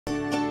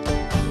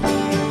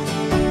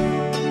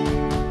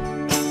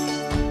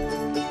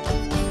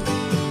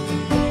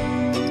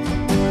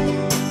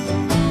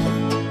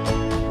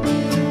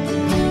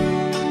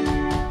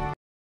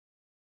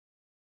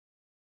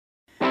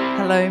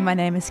Hello, my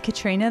name is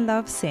Katrina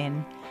Love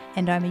Sen,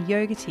 and I'm a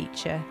yoga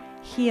teacher,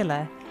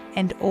 healer,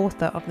 and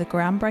author of the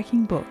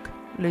groundbreaking book,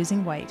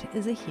 Losing Weight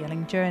is a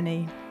Healing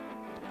Journey.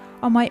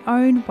 On my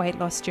own weight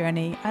loss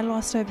journey, I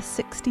lost over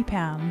 60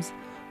 pounds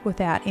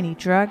without any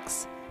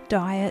drugs,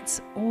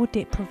 diets, or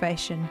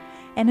deprivation,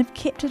 and have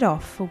kept it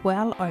off for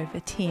well over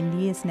 10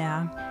 years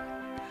now.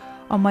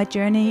 On my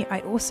journey, I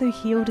also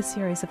healed a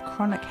series of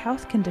chronic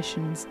health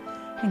conditions,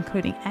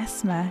 including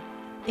asthma,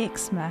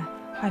 eczema,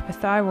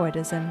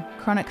 hypothyroidism,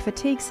 chronic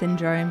fatigue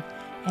syndrome,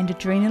 and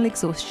adrenal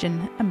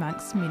exhaustion,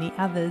 amongst many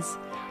others.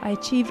 I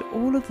achieved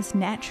all of this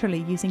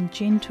naturally using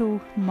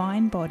gentle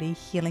mind-body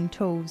healing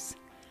tools.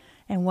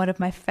 And one of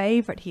my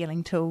favorite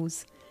healing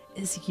tools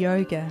is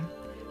yoga.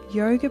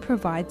 Yoga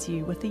provides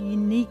you with a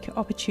unique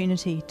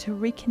opportunity to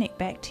reconnect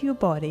back to your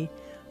body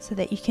so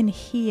that you can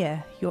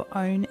hear your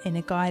own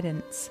inner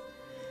guidance.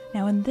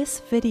 Now in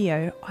this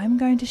video, I'm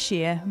going to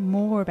share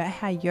more about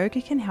how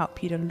yoga can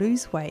help you to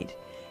lose weight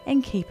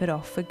and keep it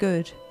off for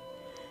good.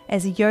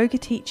 As a yoga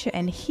teacher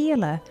and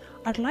healer,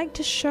 I'd like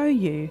to show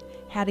you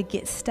how to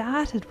get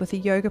started with a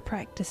yoga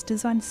practice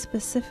designed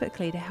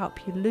specifically to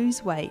help you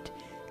lose weight,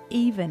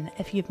 even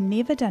if you've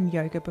never done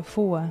yoga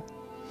before.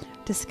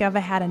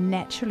 Discover how to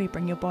naturally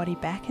bring your body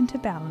back into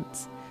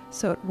balance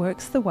so it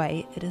works the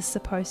way it is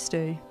supposed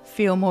to.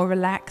 Feel more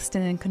relaxed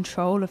and in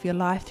control of your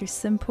life through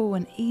simple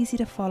and easy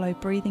to follow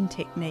breathing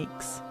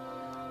techniques.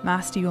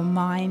 Master your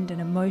mind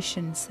and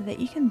emotions so that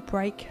you can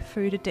break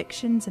food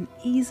addictions and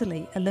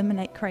easily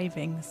eliminate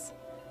cravings.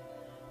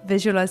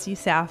 Visualize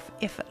yourself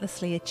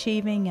effortlessly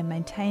achieving and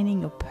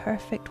maintaining your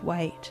perfect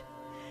weight,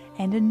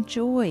 and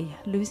enjoy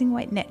losing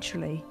weight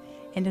naturally,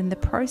 and in the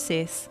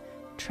process,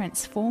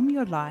 transform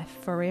your life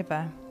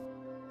forever.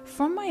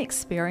 From my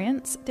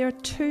experience, there are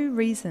two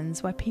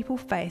reasons why people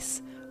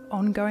face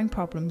ongoing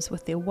problems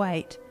with their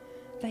weight.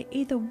 They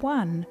either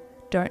 1,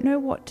 don't know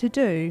what to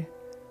do,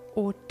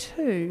 or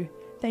 2,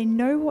 they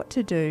know what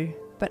to do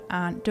but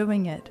aren't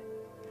doing it.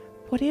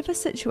 Whatever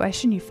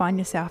situation you find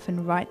yourself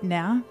in right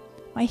now,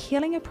 my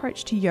healing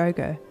approach to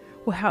yoga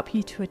will help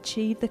you to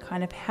achieve the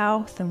kind of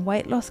health and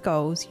weight loss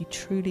goals you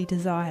truly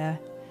desire.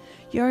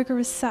 Yoga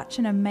is such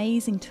an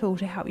amazing tool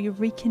to help you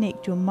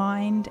reconnect your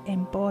mind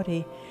and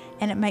body,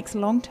 and it makes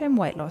long-term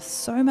weight loss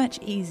so much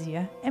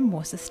easier and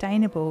more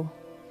sustainable.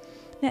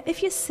 Now,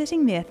 if you're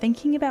sitting there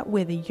thinking about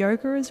whether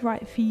yoga is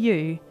right for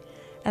you,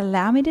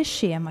 allow me to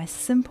share my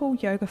simple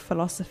yoga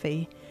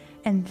philosophy,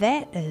 and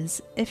that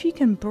is, if you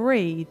can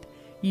breathe,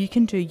 you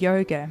can do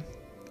yoga.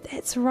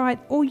 That's right,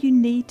 all you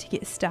need to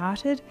get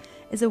started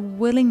is a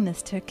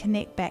willingness to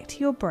connect back to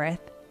your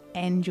breath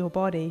and your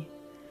body.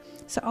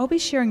 So I'll be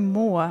sharing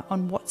more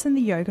on what's in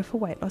the Yoga for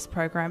Weight Loss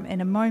program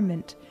in a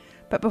moment,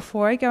 but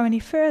before I go any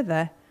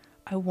further,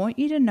 I want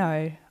you to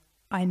know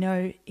I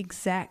know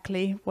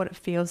exactly what it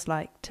feels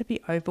like to be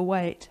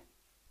overweight.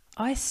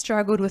 I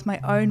struggled with my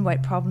own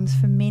weight problems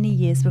for many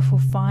years before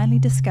finally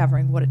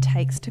discovering what it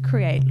takes to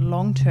create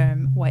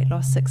long-term weight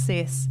loss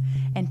success.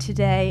 And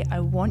today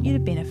I want you to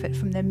benefit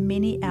from the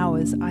many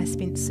hours I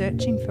spent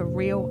searching for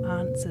real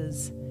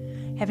answers.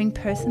 Having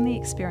personally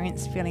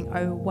experienced feeling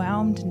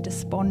overwhelmed and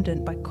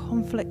despondent by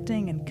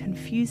conflicting and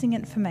confusing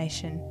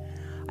information,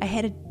 I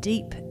had a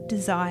deep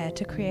desire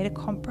to create a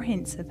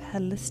comprehensive,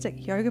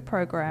 holistic yoga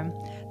program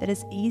that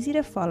is easy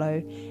to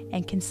follow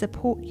and can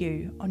support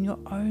you on your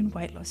own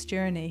weight loss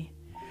journey.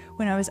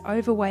 When I was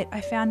overweight,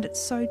 I found it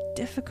so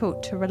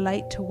difficult to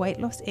relate to weight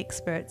loss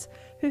experts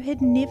who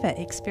had never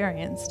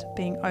experienced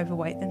being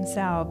overweight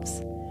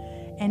themselves.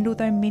 And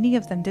although many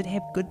of them did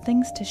have good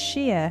things to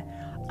share,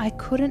 I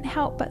couldn't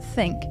help but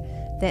think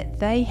that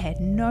they had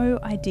no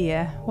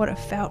idea what it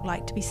felt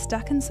like to be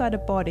stuck inside a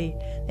body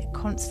that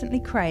constantly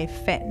craved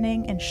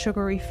fattening and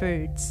sugary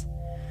foods.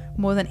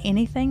 More than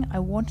anything, I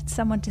wanted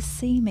someone to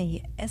see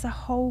me as a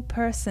whole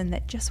person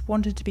that just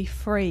wanted to be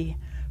free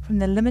from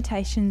the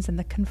limitations and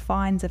the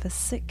confines of a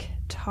sick,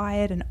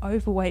 tired, and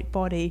overweight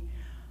body.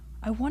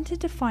 I wanted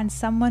to find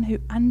someone who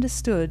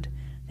understood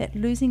that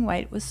losing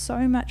weight was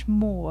so much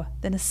more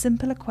than a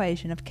simple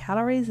equation of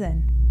calories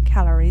in,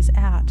 calories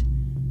out.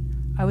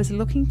 I was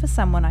looking for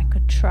someone I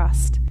could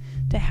trust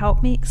to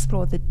help me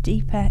explore the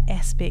deeper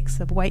aspects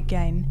of weight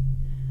gain.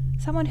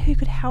 Someone who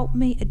could help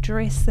me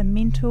address the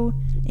mental,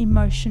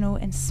 emotional,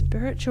 and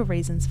spiritual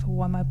reasons for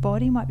why my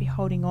body might be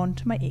holding on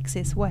to my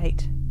excess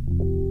weight.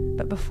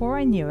 But before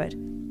I knew it,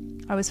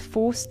 I was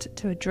forced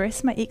to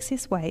address my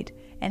excess weight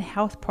and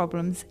health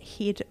problems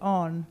head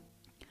on.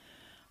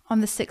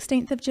 On the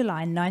 16th of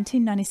July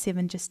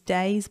 1997, just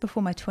days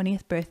before my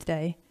 20th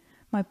birthday,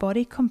 my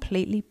body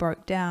completely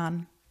broke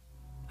down.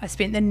 I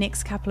spent the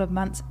next couple of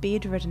months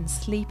bedridden,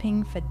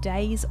 sleeping for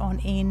days on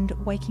end,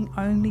 waking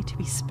only to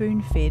be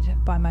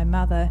spoon-fed by my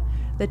mother.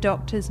 The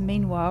doctors,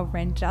 meanwhile,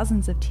 ran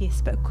dozens of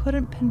tests but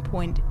couldn't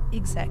pinpoint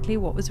exactly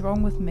what was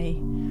wrong with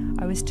me.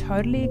 I was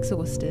totally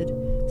exhausted,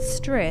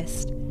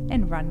 stressed,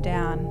 and run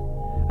down.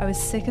 I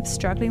was sick of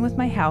struggling with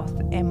my health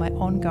and my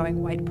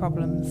ongoing weight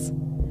problems.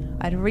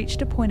 I'd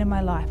reached a point in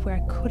my life where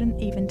I couldn't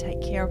even take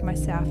care of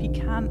myself. You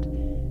can't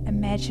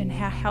imagine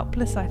how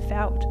helpless I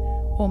felt,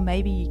 or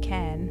maybe you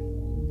can.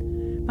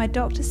 My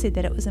doctor said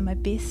that it was in my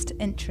best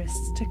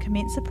interests to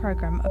commence a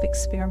program of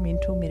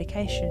experimental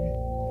medication.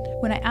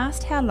 When I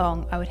asked how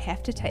long I would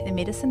have to take the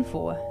medicine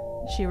for,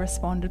 she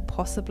responded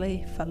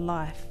possibly for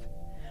life.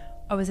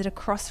 I was at a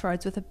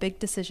crossroads with a big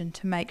decision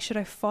to make. Should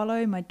I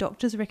follow my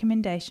doctor's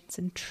recommendations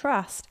and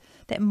trust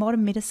that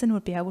modern medicine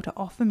would be able to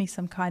offer me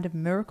some kind of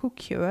miracle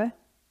cure?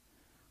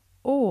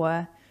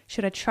 Or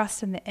should I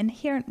trust in the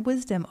inherent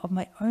wisdom of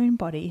my own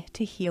body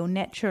to heal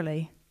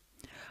naturally?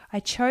 I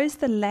chose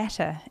the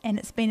latter, and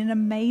it's been an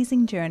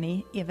amazing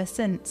journey ever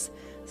since.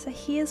 So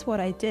here's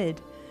what I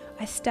did.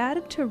 I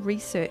started to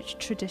research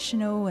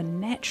traditional and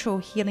natural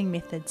healing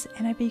methods,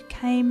 and I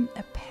became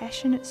a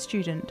passionate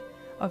student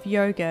of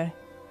yoga.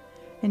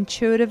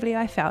 Intuitively,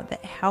 I felt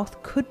that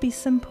health could be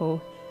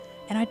simple,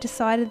 and I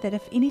decided that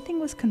if anything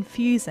was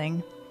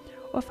confusing,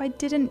 or if I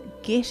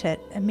didn't get it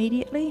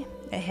immediately,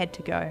 it had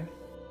to go.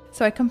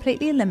 So I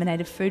completely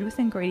eliminated food with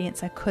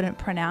ingredients I couldn't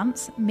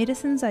pronounce,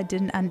 medicines I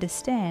didn't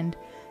understand,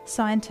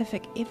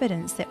 scientific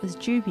evidence that was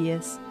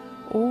dubious,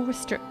 all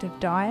restrictive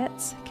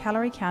diets,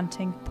 calorie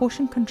counting,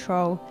 portion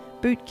control,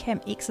 boot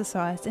camp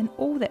exercise, and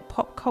all that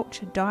pop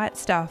culture diet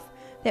stuff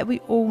that we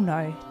all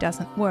know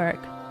doesn't work.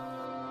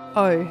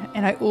 Oh,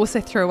 and I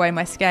also threw away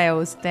my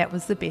scales. That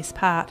was the best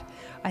part.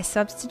 I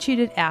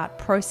substituted out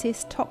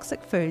processed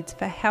toxic foods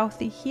for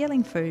healthy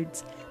healing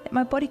foods that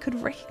my body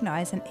could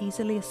recognize and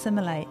easily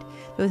assimilate.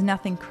 There was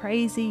nothing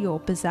crazy or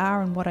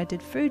bizarre in what I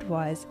did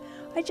food-wise.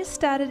 I just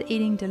started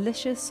eating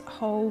delicious,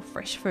 whole,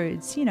 fresh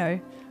foods,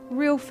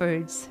 real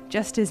foods,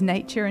 just as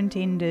nature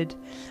intended.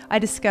 I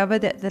discovered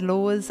that the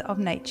laws of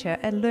nature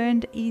are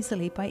learned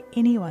easily by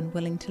anyone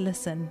willing to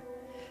listen.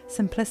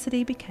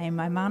 Simplicity became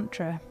my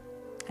mantra.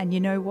 And you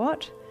know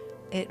what?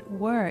 It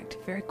worked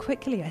very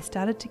quickly. I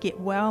started to get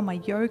well.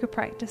 My yoga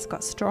practice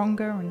got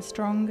stronger and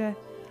stronger.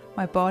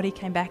 My body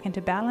came back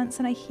into balance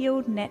and I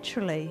healed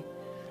naturally.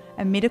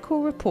 A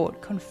medical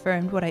report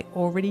confirmed what I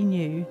already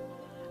knew.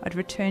 I'd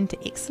returned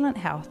to excellent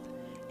health,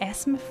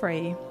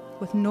 asthma-free,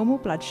 with normal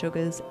blood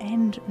sugars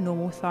and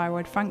normal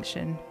thyroid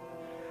function.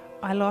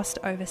 I lost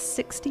over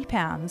 60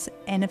 pounds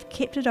and have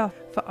kept it off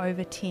for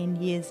over 10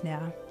 years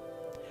now.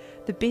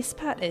 The best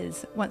part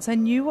is, once I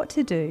knew what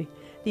to do,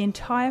 the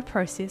entire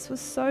process was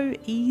so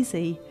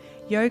easy.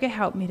 Yoga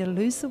helped me to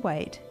lose the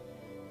weight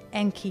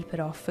and keep it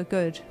off for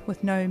good,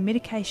 with no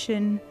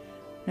medication,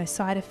 no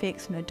side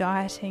effects, no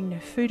dieting, no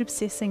food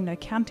obsessing, no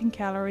counting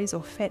calories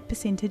or fat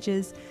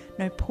percentages,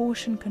 no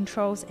portion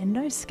controls, and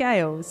no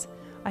scales.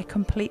 I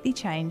completely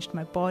changed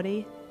my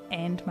body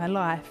and my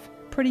life.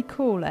 Pretty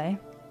cool, eh?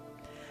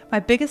 My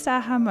biggest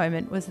aha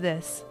moment was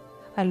this.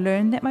 I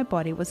learned that my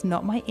body was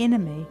not my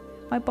enemy.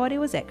 My body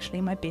was actually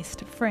my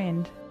best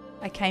friend.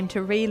 I came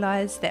to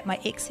realize that my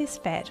excess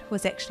fat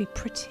was actually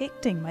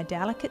protecting my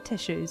delicate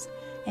tissues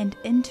and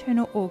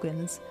internal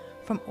organs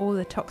from all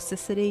the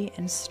toxicity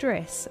and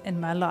stress in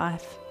my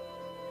life.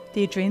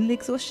 The adrenal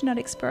exhaustion I'd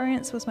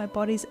experienced was my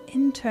body's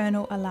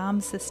internal alarm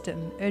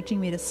system,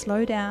 urging me to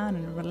slow down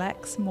and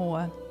relax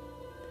more.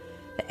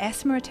 The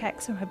asthma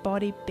attacks were my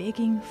body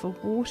begging for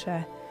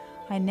water.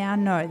 I now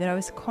know that I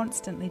was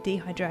constantly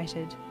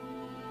dehydrated.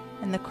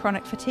 And the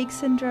chronic fatigue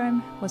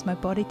syndrome was my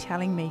body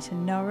telling me to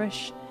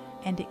nourish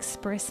and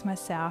express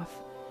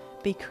myself,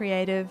 be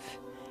creative,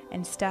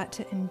 and start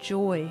to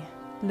enjoy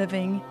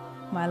living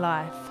my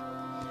life.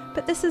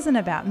 But this isn't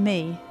about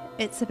me,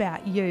 it's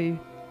about you.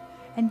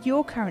 And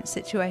your current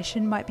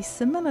situation might be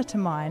similar to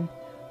mine,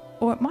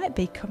 or it might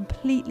be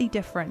completely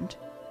different.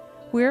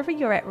 Wherever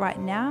you're at right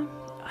now,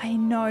 I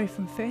know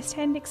from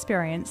first-hand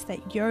experience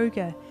that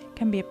yoga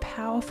can be a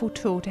powerful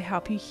tool to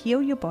help you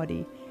heal your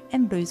body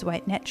and lose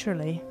weight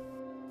naturally.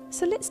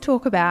 So let's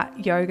talk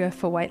about yoga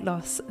for weight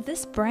loss.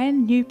 This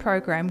brand new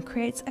program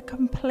creates a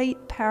complete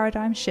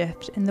paradigm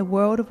shift in the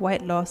world of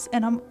weight loss,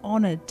 and I'm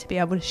honored to be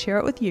able to share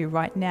it with you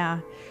right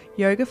now.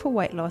 Yoga for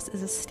Weight Loss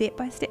is a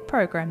step-by-step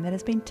program that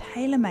has been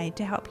tailor-made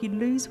to help you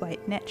lose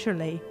weight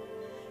naturally.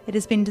 It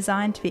has been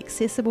designed to be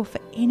accessible for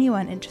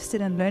anyone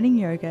interested in learning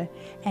yoga,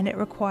 and it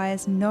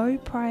requires no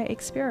prior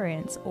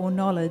experience or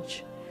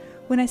knowledge.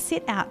 When I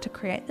set out to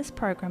create this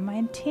program, my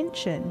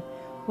intention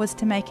was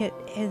to make it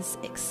as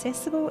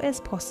accessible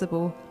as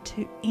possible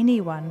to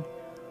anyone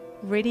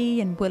ready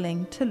and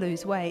willing to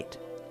lose weight.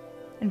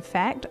 In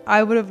fact,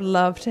 I would have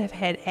loved to have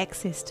had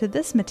access to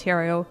this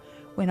material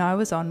when I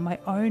was on my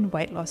own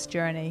weight loss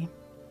journey.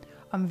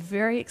 I'm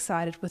very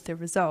excited with the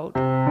result.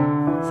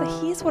 So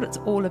here's what it's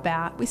all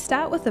about. We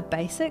start with the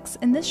basics.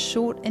 In this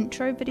short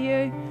intro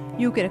video,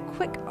 you'll get a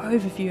quick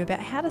overview about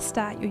how to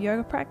start your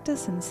yoga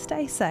practice and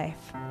stay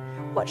safe.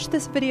 Watch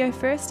this video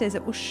first, as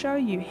it will show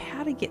you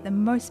how to get the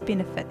most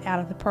benefit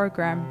out of the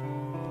program.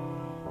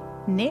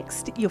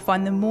 Next, you'll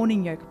find the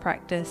morning yoga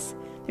practice.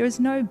 There is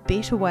no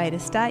better way to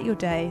start your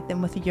day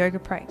than with a yoga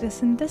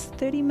practice, and this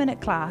 30-minute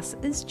class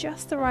is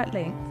just the right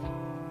length.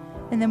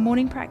 In the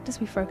morning practice,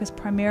 we focus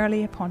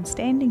primarily upon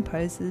standing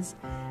poses,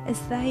 as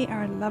they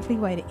are a lovely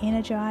way to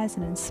energize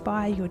and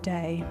inspire your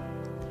day.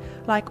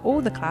 Like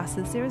all the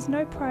classes, there is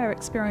no prior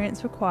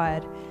experience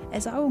required,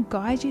 as I will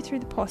guide you through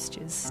the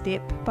postures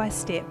step by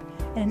step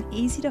in an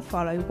easy to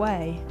follow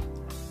way.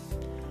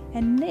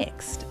 And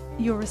next,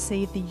 you'll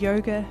receive the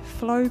yoga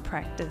flow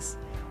practice.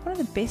 One of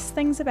the best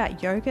things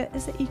about yoga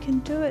is that you can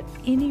do it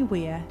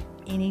anywhere,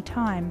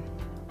 anytime.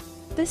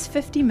 This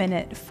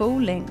 50-minute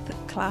full-length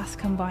class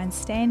combines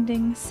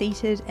standing,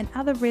 seated and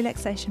other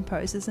relaxation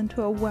poses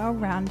into a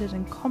well-rounded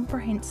and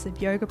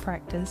comprehensive yoga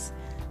practice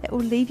that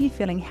will leave you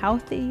feeling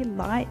healthy,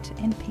 light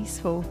and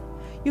peaceful.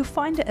 You'll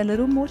find it a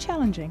little more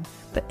challenging,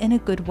 but in a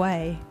good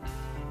way.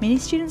 Many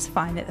students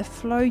find that the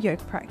flow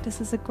yoga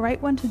practice is a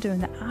great one to do in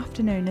the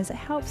afternoon, as it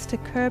helps to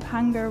curb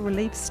hunger,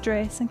 relieve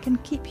stress and can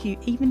keep you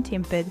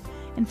even-tempered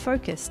and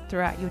focused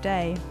throughout your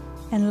day.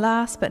 And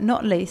last but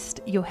not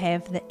least, you'll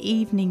have the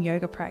evening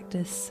yoga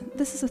practice.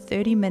 This is a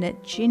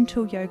 30-minute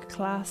gentle yoga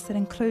class that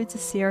includes a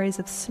series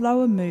of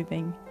slower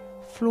moving,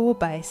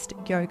 floor-based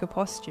yoga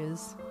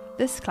postures.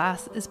 This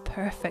class is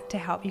perfect to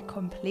help you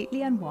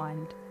completely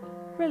unwind,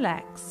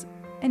 relax,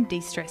 and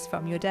de-stress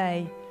from your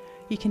day.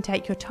 You can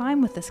take your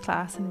time with this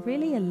class and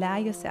really allow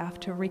yourself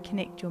to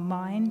reconnect your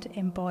mind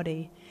and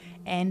body,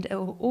 and it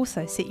will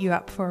also set you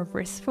up for a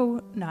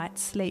restful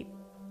night's sleep.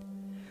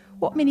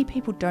 What many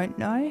people don't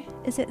know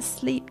is that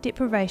sleep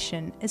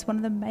deprivation is one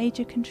of the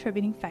major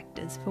contributing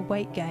factors for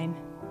weight gain.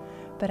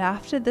 But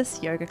after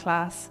this yoga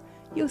class,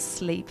 you'll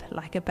sleep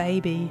like a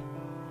baby.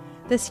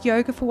 This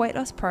Yoga for Weight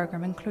Loss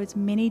program includes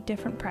many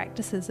different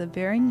practices of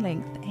varying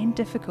length and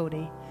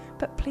difficulty,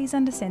 but please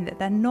understand that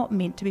they're not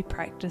meant to be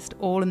practiced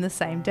all in the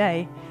same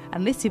day,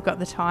 unless you've got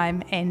the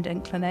time and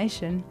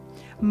inclination.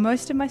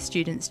 Most of my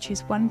students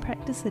choose one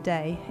practice a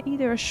day,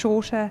 either a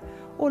shorter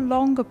or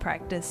longer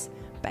practice,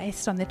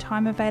 based on their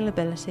time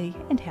availability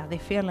and how they're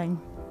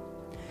feeling.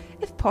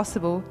 If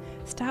possible,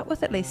 start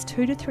with at least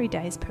 2 to 3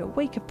 days per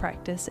week of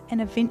practice,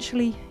 and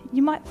eventually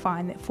you might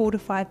find that 4 to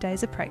 5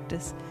 days of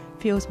practice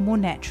feels more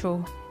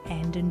natural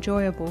and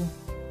enjoyable.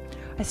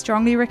 I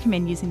strongly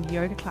recommend using the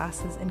yoga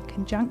classes in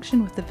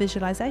conjunction with the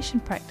visualization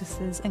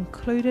practices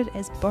included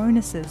as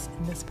bonuses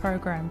in this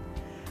program.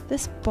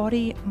 This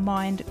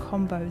body-mind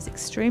combo is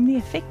extremely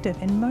effective,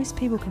 and most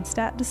people can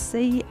start to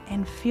see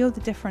and feel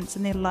the difference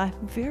in their life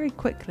very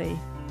quickly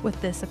with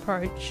this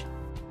approach.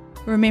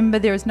 Remember,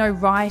 there is no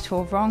right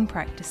or wrong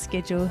practice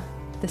schedule.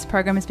 This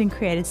program has been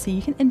created so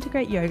you can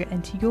integrate yoga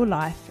into your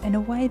life in a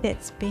way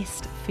that's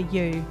best for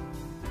you.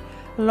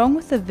 Along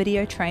with the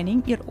video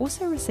training, you'll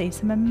also receive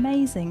some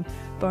amazing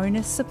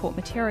bonus support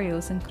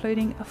materials,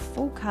 including a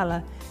full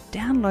colour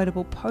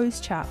downloadable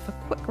pose chart for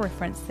quick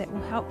reference that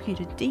will help you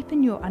to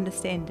deepen your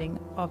understanding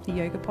of the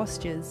yoga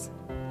postures.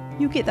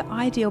 You'll get the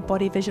ideal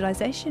body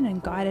visualization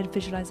and guided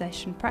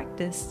visualization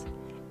practice,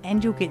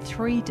 and you'll get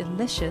 3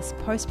 delicious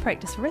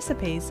post-practice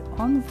recipes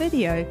on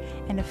video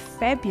and a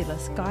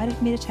fabulous guided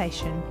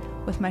meditation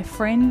with my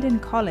friend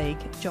and colleague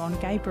John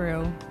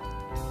Gabriel.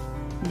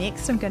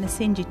 Next, I'm going to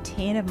send you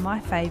 10 of my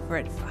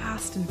favourite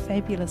fast and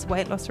fabulous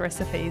weight loss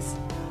recipes.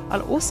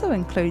 I'll also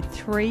include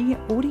 3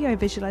 audio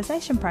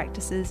visualization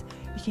practices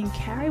you can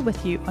carry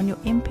with you on your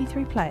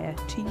MP3 player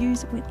to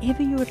use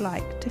whenever you would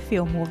like to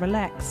feel more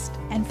relaxed.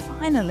 And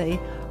finally,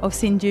 I'll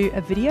send you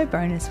a video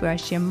bonus where I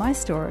share my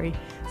story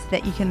so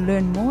that you can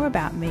learn more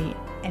about me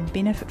and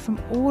benefit from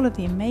all of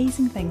the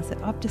amazing things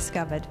that I've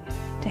discovered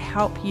to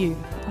help you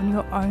on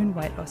your own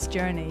weight loss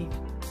journey.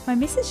 My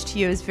message to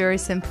you is very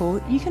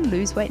simple. You can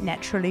lose weight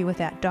naturally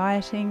without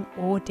dieting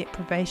or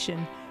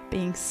deprivation.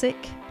 Being sick,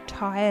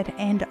 tired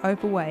and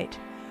overweight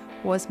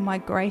was my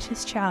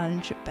greatest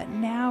challenge, but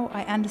now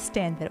I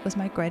understand that it was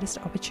my greatest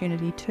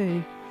opportunity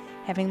too.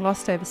 Having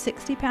lost over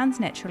 60 pounds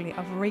naturally,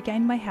 I've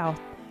regained my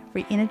health,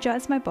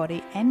 re-energized my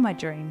body and my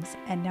dreams,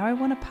 and now I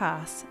want to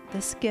pass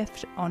this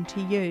gift on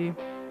to you.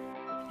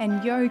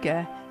 And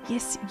yoga,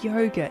 yes,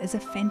 yoga is a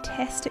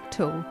fantastic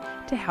tool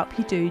to help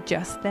you do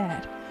just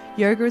that.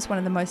 Yoga is one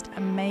of the most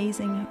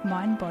amazing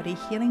mind-body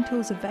healing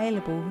tools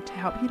available to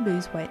help you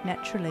lose weight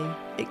naturally.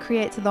 It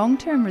creates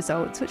long-term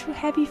results which will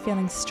have you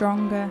feeling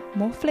stronger,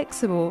 more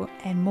flexible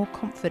and more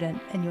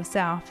confident in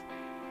yourself.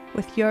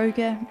 With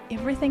yoga,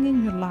 everything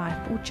in your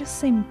life will just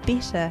seem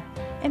better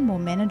and more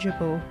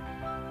manageable.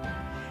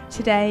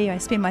 Today, I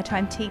spend my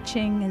time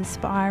teaching,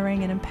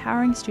 inspiring and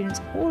empowering students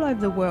all over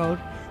the world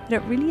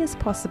that it really is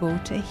possible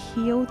to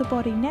heal the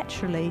body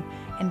naturally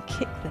and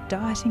kick the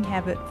dieting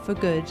habit for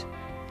good.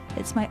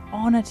 It's my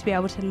honour to be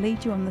able to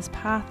lead you on this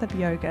path of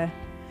yoga,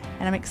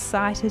 and I'm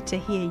excited to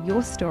hear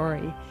your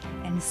story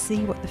and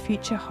see what the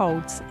future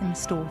holds in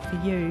store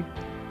for you.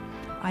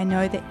 I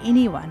know that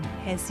anyone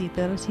has the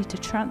ability to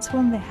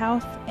transform their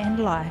health and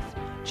life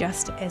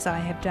just as I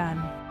have done.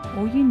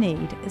 All you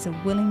need is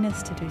a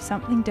willingness to do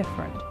something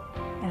different,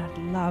 and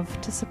I'd love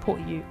to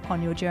support you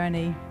on your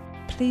journey.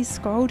 Please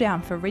scroll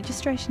down for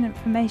registration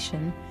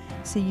information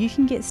so you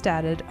can get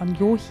started on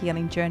your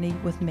healing journey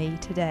with me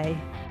today.